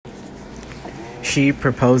She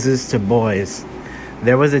proposes to boys.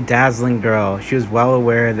 There was a dazzling girl. She was well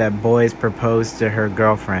aware that boys proposed to her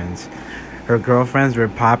girlfriends. Her girlfriends were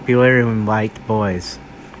popular and liked boys.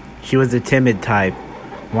 She was the timid type,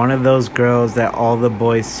 one of those girls that all the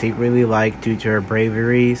boys secretly liked due to her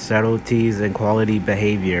bravery, subtleties, and quality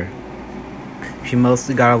behavior. She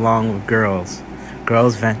mostly got along with girls.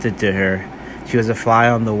 Girls vented to her. She was a fly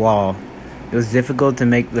on the wall. It was difficult to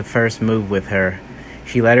make the first move with her.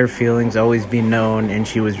 She let her feelings always be known, and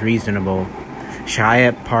she was reasonable. Shy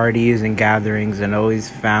at parties and gatherings, and always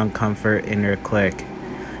found comfort in her clique.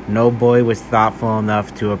 No boy was thoughtful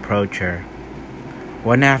enough to approach her.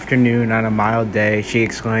 One afternoon on a mild day, she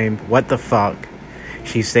exclaimed, "What the fuck?"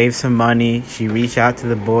 She saved some money. She reached out to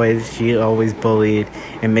the boys she always bullied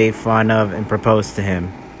and made fun of and proposed to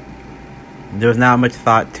him. There was not much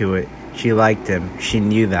thought to it. She liked him. She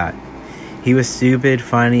knew that. He was stupid,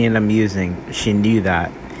 funny, and amusing. She knew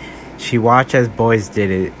that. She watched as boys did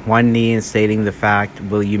it, one knee and stating the fact,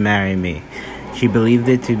 "Will you marry me?" She believed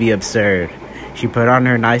it to be absurd. She put on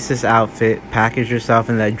her nicest outfit, packaged herself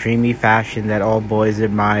in that dreamy fashion that all boys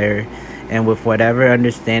admire, and with whatever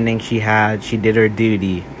understanding she had, she did her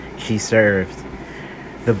duty. She served.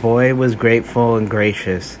 The boy was grateful and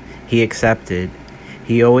gracious. He accepted.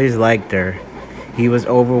 He always liked her. He was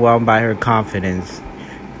overwhelmed by her confidence.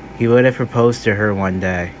 He would have proposed to her one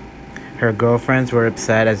day. Her girlfriends were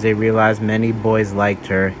upset as they realized many boys liked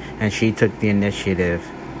her, and she took the initiative.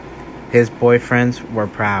 His boyfriends were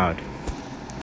proud.